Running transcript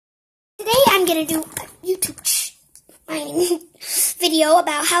gonna do a YouTube video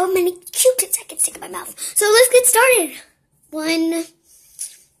about how many Q-tips I can stick in my mouth. So let's get started. 1,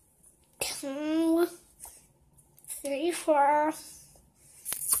 2, 3, 4.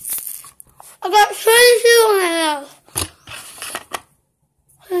 I got 22 in my mouth.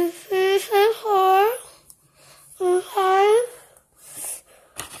 3, 4, 5.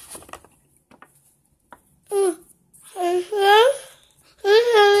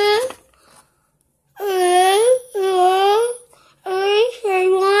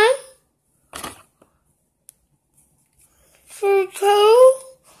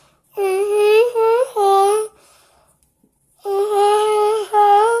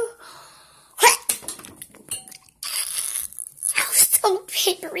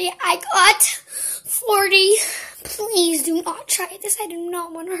 'Papery. I got 40. Please do not try this. I do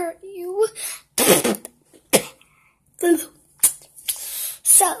not want to hurt you.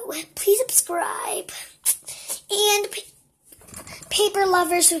 So, please subscribe. And paper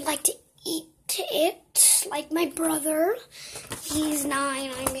lovers who like to eat it, like my brother. He's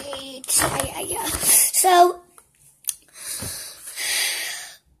 9, I'm 8. So,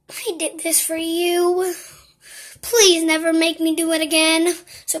 I did this for you. Please never make me do it again.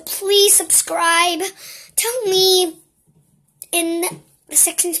 So please subscribe. Tell me in the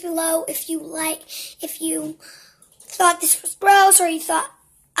sections below if you thought this was gross or you thought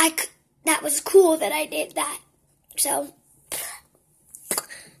that was cool that I did that. So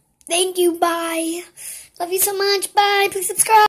thank you. Bye. Love you so much. Bye. Please subscribe.